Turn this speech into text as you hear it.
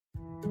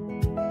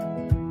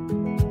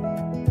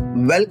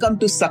Welcome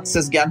to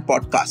Success Gyan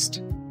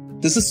podcast.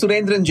 This is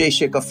Surendran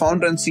Rajsekar,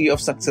 founder and CEO of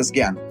Success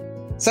Gyan.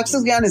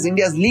 Success Gyan is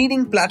India's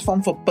leading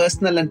platform for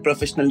personal and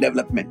professional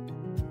development.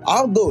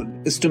 Our goal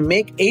is to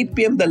make 8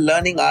 p.m. the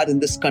learning hour in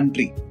this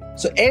country.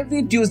 So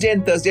every Tuesday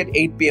and Thursday at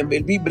 8 p.m.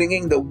 we'll be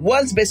bringing the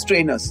world's best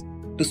trainers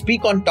to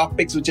speak on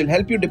topics which will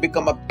help you to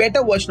become a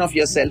better version of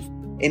yourself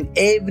in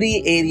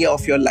every area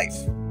of your life.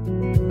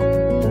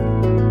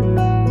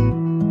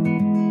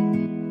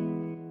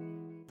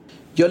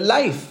 Your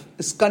life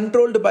is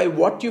controlled by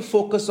what you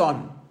focus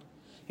on.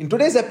 In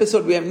today's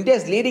episode, we have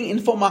India's leading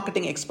info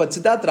marketing expert,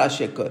 Siddharth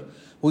Rajsekar,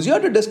 who's here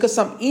to discuss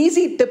some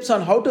easy tips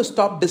on how to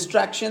stop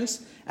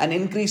distractions and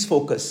increase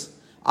focus.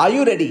 Are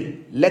you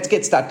ready? Let's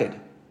get started.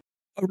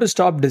 How to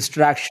stop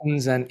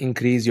distractions and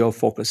increase your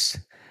focus.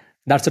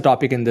 That's the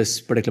topic in this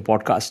particular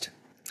podcast.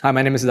 Hi,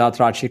 my name is Siddharth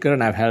Rajsekar,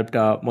 and I've helped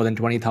more than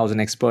 20,000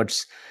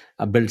 experts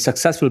build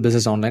successful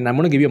business online. I'm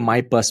going to give you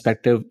my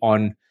perspective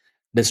on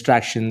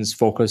distractions,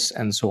 focus,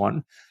 and so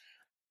on.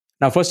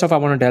 Now, first off, I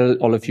want to tell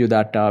all of you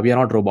that we are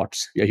not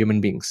robots. We are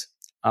human beings.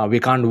 We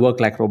can't work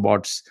like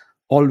robots,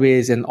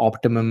 always in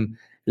optimum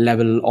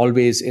level,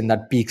 always in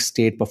that peak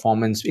state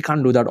performance. We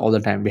can't do that all the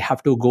time. We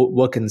have to go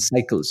work in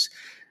cycles.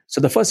 So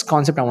the first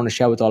concept I want to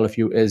share with all of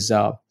you is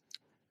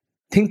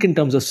think in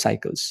terms of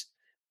cycles.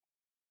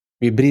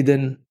 We breathe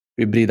in,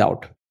 we breathe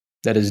out.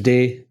 There is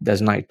day,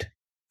 there's night.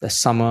 There's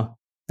summer,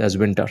 there's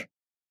winter.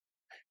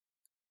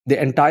 The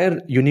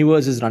entire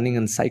universe is running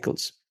in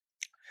cycles.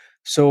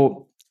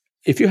 So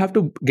if you have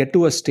to get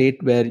to a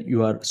state where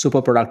you are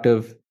super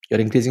productive,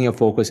 you're increasing your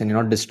focus and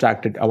you're not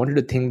distracted, I want you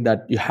to think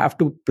that you have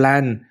to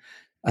plan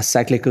a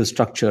cyclical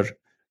structure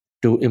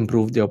to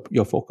improve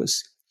your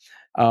focus.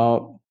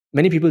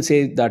 Many people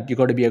say that you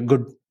got to be a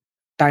good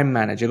time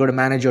manager. You got to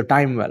manage your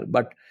time well.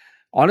 But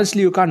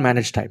honestly, you can't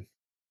manage time.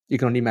 You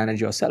can only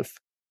manage yourself.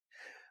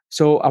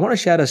 So I want to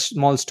share a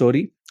small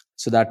story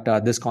so that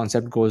this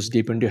concept goes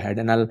deep into your head.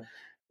 And I'll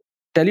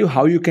tell you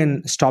how you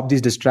can stop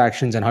these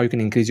distractions and how you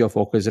can increase your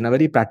focus in a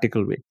very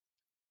practical way.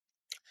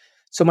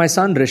 So my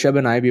son Rishabh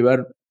and I, we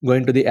were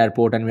going to the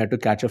airport and we had to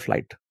catch a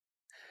flight.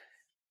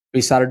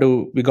 We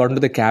got into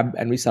the cab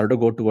and we started to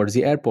go towards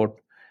the airport.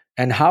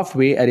 And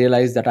halfway, I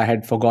realized that I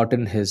had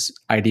forgotten his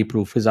ID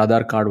proof. His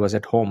Aadhaar card was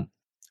at home.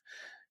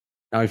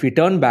 Now, if we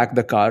turn back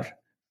the car,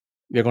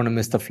 we're going to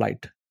miss the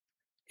flight.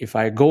 If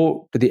I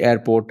go to the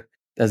airport,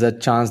 there's a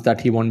chance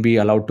that he won't be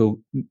allowed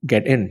to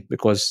get in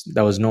because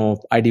there was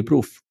no ID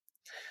proof.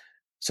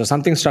 So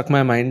something struck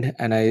my mind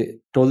and I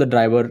told the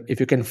driver, if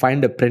you can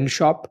find a print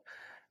shop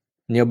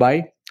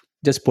nearby,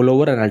 just pull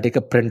over and I'll take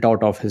a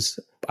printout of his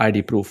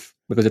ID proof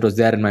because it was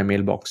there in my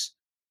mailbox.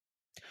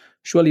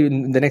 Surely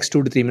in the next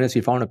 2 to 3 minutes,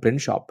 we found a print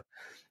shop.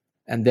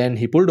 And then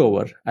he pulled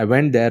over. I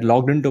went there,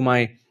 logged into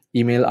my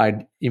email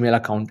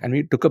account, and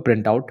we took a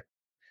printout.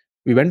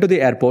 We went to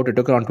the airport. It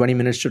took around 20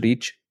 minutes to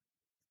reach.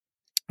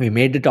 We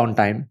made it on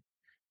time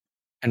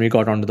and we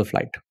got onto the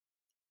flight.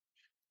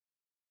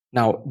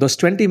 Now, those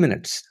 20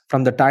 minutes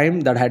from the time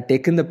that I had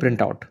taken the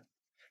printout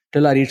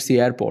till I reached the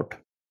airport,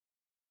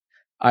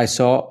 I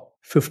saw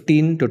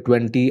 15 to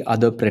 20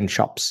 other print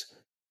shops.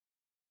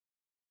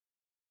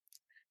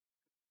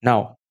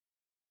 Now,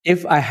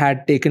 if I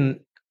had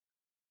taken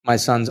my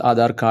son's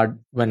Aadhaar card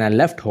when I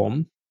left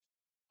home,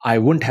 I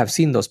wouldn't have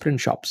seen those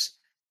print shops.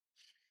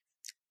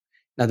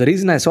 Now, the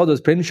reason I saw those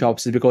print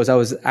shops is because I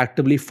was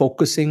actively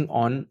focusing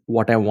on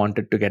what I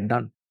wanted to get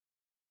done.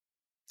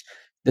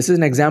 This is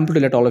an example to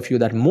let all of you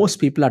that most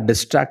people are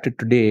distracted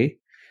today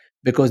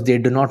because they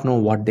do not know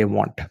what they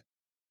want.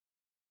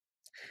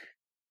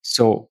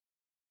 So,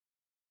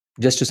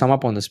 just to sum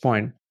up on this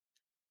point,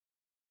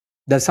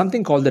 there's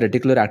something called the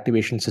reticular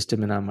activation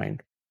system in our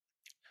mind.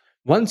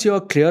 Once you're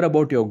clear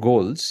about your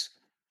goals,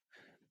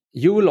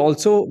 you will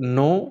also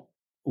know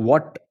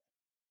what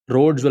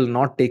roads will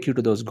not take you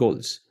to those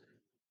goals.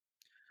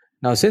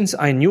 Now, since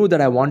I knew that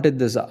I wanted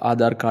this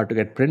Aadhaar card to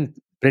get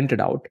printed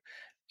out,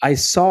 I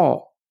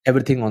saw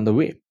everything on the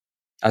way.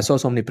 I saw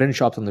so many print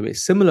shops on the way.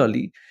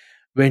 Similarly,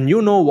 when you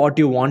know what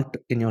you want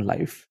in your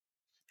life,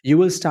 you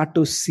will start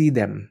to see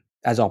them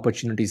as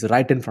opportunities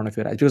right in front of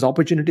your eyes because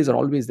opportunities are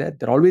always there.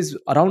 They're always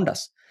around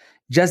us.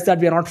 Just that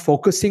we are not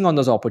focusing on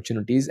those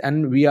opportunities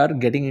and we are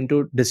getting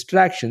into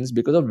distractions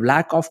because of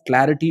lack of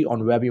clarity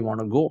on where we want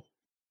to go.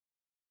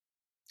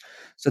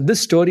 So this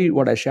story,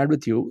 what I shared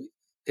with you,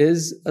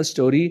 is a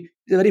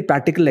very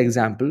practical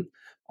example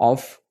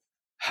of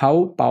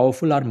how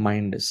powerful our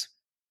mind is.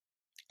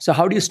 So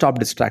how do you stop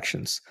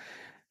distractions?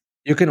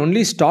 You can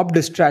only stop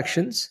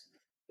distractions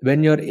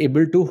when you're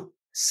able to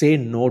say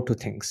no to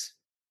things.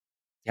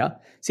 Yeah.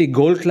 See,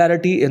 goal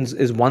clarity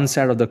is one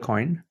side of the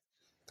coin,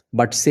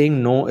 but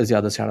saying no is the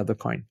other side of the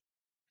coin.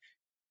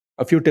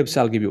 A few tips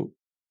I'll give you.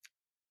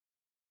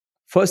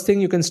 First thing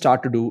you can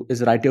start to do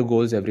is write your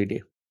goals every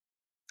day.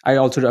 I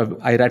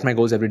write my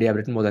goals every day. I've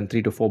written more than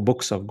 3 to 4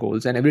 books of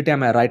goals. And every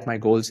time I write my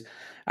goals,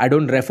 I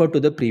don't refer to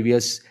the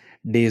previous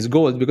day's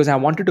goals because I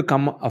want it to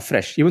come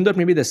afresh. Even though it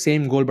may be the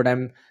same goal, but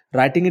I'm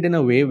writing it in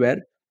a way where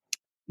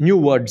new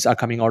words are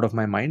coming out of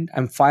my mind.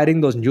 I'm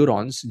firing those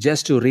neurons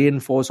just to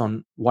reinforce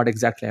on what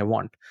exactly I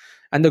want.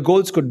 And the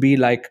goals could be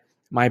like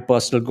my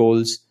personal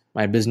goals,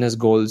 my business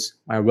goals,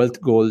 my wealth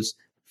goals,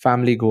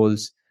 family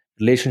goals,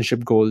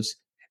 relationship goals,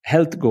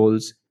 health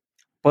goals,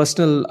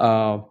 personal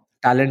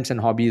talents and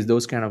hobbies,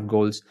 those kind of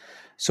goals.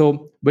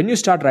 So when you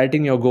start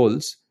writing your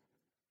goals,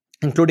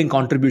 including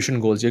contribution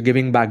goals, your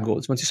giving back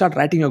goals, once you start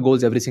writing your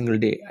goals every single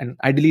day, and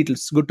ideally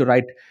it's good to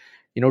write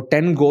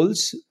 10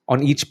 goals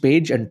on each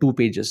page and 2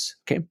 pages.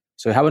 Okay,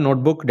 so have a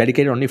notebook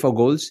dedicated only for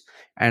goals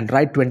and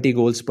write 20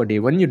 goals per day.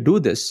 When you do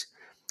this,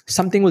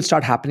 something will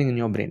start happening in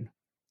your brain.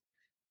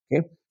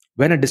 Okay,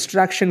 when a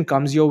distraction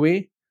comes your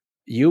way,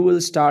 you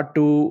will start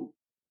to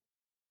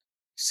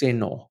say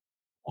no.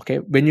 Okay,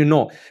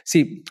 when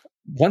see,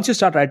 once you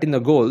start writing the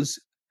goals,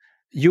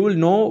 you will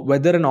know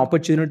whether an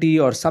opportunity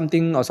or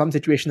something or some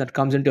situation that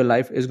comes into your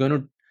life is going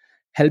to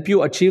help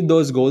you achieve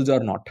those goals or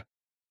not.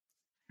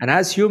 And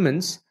as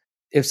humans,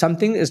 if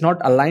something is not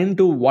aligned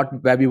to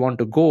what where we want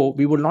to go,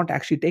 we will not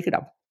actually take it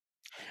up.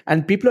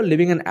 And people are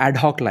living an ad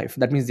hoc life.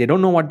 That means they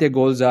don't know what their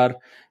goals are.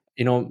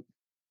 You know,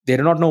 they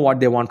do not know what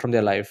they want from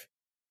their life.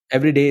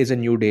 Every day is a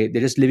new day.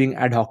 They're just living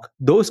ad hoc.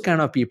 Those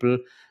kind of people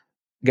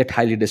get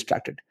highly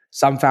distracted.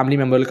 Some family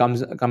member will come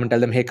and tell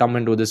them, "Hey, come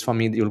and do this for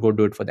me." You'll go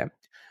do it for them.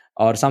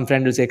 Or some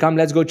friend will say, "Come,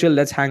 let's go chill.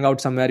 Let's hang out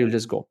somewhere." You'll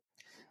just go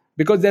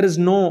because there is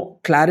no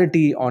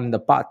clarity on the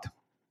path.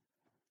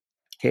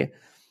 Okay.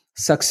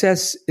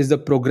 Success is the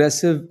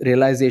progressive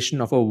realization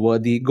of a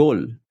worthy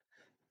goal.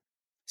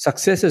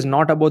 Success is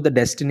not about the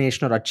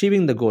destination or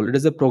achieving the goal. It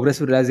is a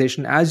progressive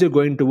realization as you're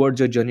going towards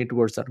your journey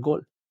towards that goal.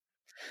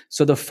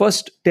 So, the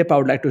first tip I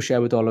would like to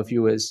share with all of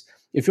you is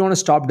if you want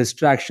to stop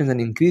distractions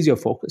and increase your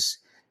focus,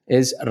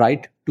 is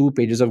write 2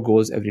 pages of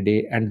goals every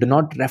day and do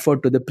not refer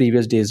to the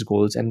previous day's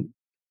goals,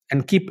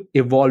 and keep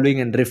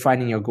evolving and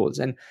refining your goals.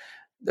 And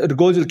the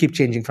goals will keep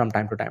changing from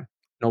time to time.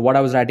 What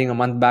I was writing a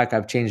month back,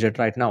 I've changed it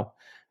right now.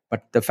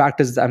 But the fact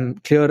is, I'm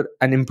clear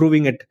and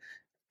improving it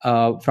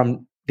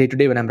from day to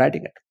day when I'm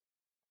writing it.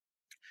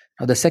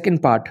 Now, the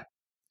second part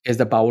is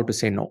the power to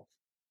say no.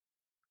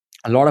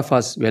 A lot of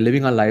us, we are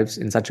living our lives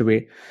in such a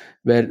way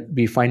where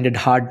we find it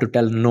hard to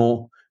tell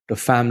no to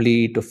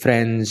family, to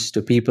friends,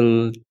 to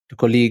people, to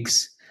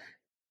colleagues.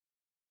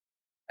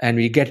 And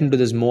we get into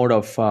this mode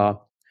of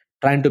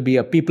trying to be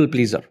a people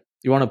pleaser.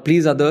 You want to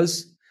please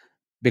others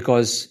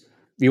because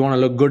we want to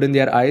look good in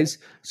their eyes.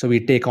 So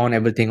we take on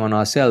everything on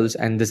ourselves.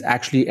 And this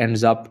actually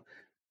ends up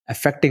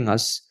affecting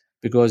us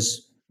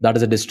because that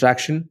is a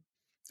distraction.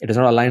 It is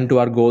not aligned to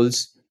our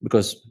goals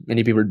because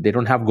many people, they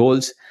don't have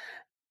goals,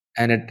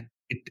 and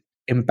it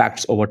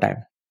impacts over time.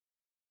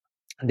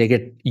 They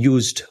get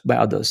used by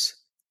others.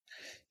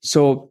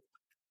 So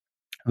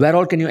where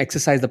all can you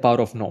exercise the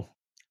power of no?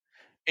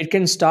 It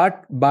can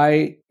start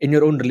by in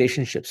your own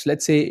relationships.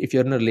 Let's say if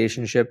you're in a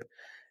relationship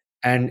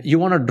and you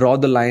want to draw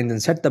the lines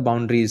and set the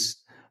boundaries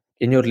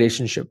in your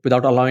relationship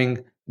without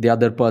allowing the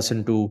other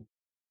person to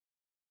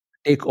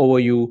take over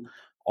you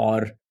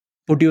or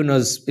put you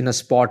in a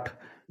spot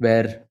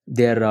where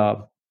they're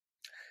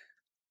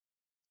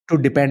too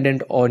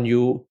dependent on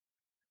you,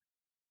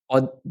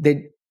 or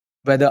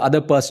where the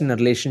other person in a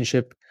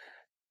relationship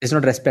is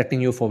not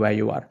respecting you for where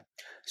you are.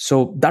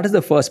 So that is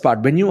the first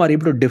part. When you are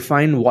able to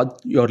define what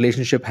your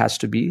relationship has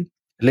to be,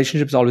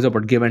 relationship is always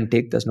about give and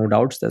take. There's no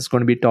doubts. There's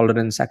going to be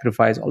tolerance,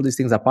 sacrifice. All these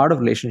things are part of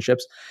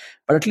relationships.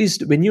 But at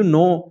least when you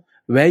know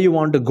where you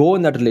want to go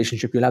in that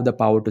relationship, you'll have the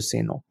power to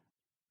say no.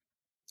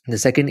 The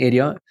second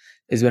area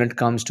is when it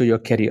comes to your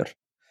career.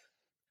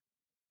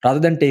 Rather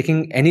than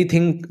taking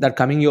anything that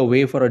coming your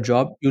way for a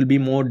job, you'll be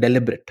more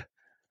deliberate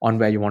on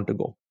where you want to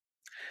go.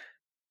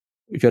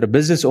 If you're a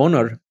business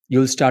owner,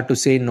 you'll start to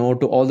say no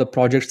to all the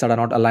projects that are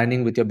not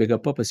aligning with your bigger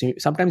purpose.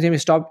 Sometimes you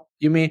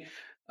may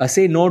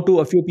say no to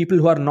a few people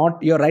who are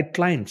not your right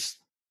clients.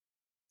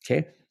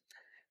 Okay.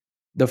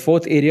 The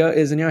fourth area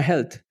is in your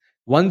health.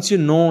 Once you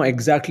know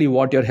exactly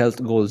what your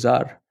health goals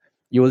are,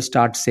 you will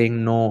start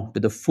saying no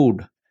to the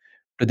food,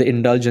 to the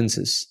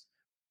indulgences,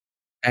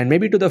 and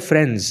maybe to the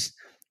friends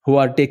who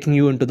are taking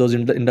you into those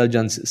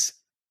indulgences.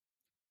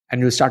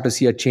 And you'll start to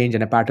see a change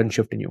and a pattern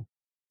shift in you.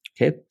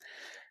 Okay.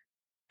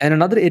 And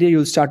another area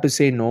you'll start to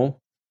say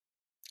no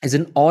is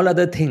in all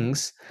other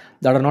things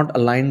that are not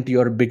aligned to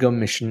your bigger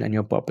mission and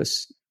your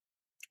purpose.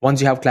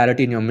 Once you have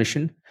clarity in your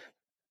mission,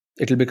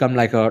 it'll become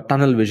like a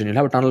tunnel vision. You'll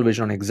have a tunnel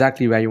vision on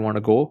exactly where you want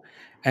to go.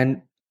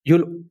 And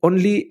you'll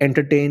only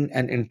entertain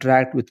and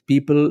interact with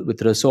people,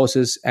 with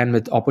resources, and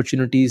with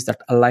opportunities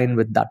that align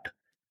with that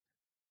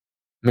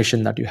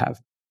mission that you have.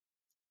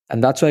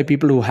 And that's why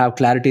people who have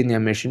clarity in their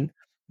mission,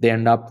 they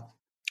end up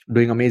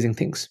doing amazing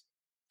things.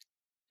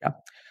 Yeah.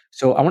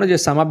 So I want to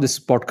just sum up this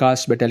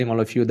podcast by telling all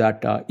of you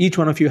that each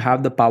one of you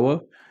have the power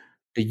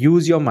to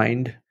use your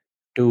mind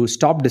to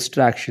stop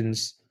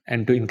distractions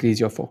and to increase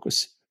your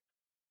focus.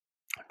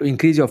 To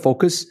increase your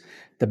focus,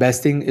 the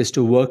best thing is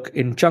to work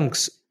in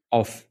chunks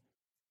of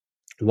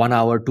 1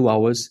 hour, 2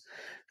 hours.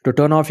 to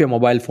turn off your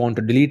mobile phone,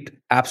 to delete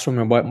apps from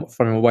your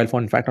mobile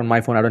phone. In fact, on my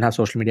phone, I don't have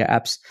social media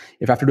apps.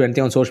 If I have to do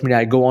anything on social media,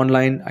 I go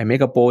online, I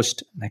make a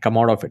post, and I come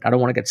out of it. I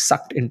don't want to get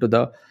sucked into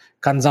the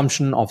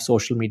consumption of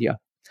social media.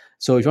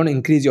 So if you want to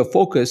increase your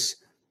focus,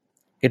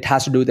 it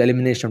has to do with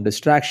elimination of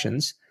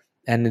distractions,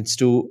 and it's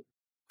to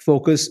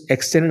focus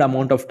extended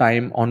amount of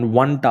time on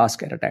one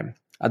task at a time.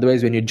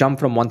 Otherwise, when you jump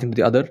from one thing to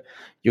the other,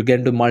 you get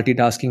into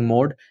multitasking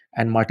mode,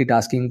 and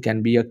multitasking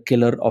can be a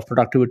killer of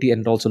productivity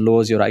and it also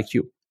lowers your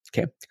IQ.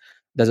 Okay.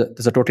 There's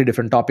a totally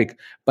different topic.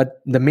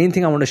 But the main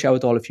thing I want to share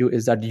with all of you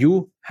is that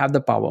you have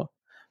the power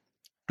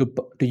to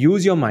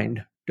use your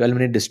mind to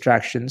eliminate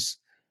distractions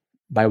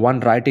by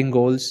one, writing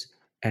goals,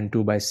 and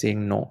two, by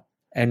saying no.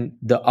 And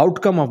the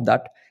outcome of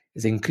that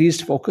is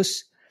increased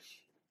focus,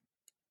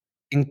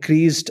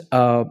 increased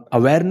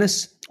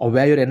awareness of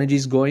where your energy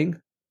is going,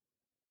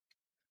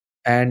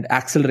 and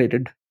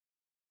accelerated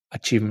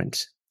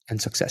achievements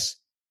and success.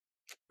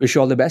 Wish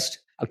you all the best.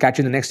 I'll catch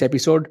you in the next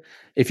episode.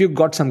 If you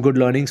got some good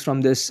learnings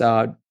from this,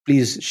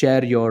 please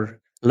share your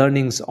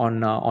learnings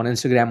on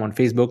Instagram, on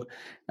Facebook.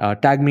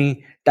 Tag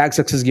me, tag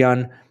Success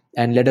Gyan,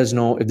 and let us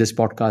know if this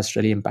podcast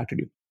really impacted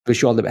you.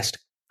 Wish you all the best.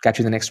 Catch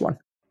you in the next one.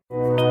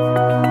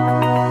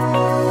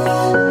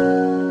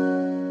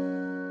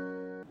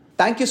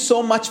 Thank you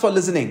so much for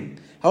listening.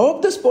 I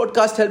hope this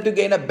podcast helped you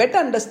gain a better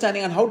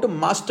understanding on how to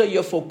master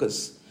your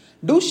focus.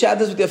 Do share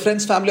this with your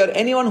friends, family, or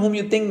anyone whom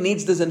you think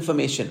needs this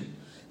information.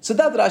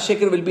 Siddharth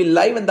Rajsekar will be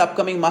live in the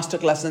upcoming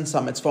masterclasses and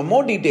summits. For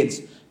more details,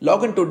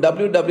 log on to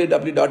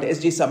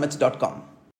www.sgsummits.com.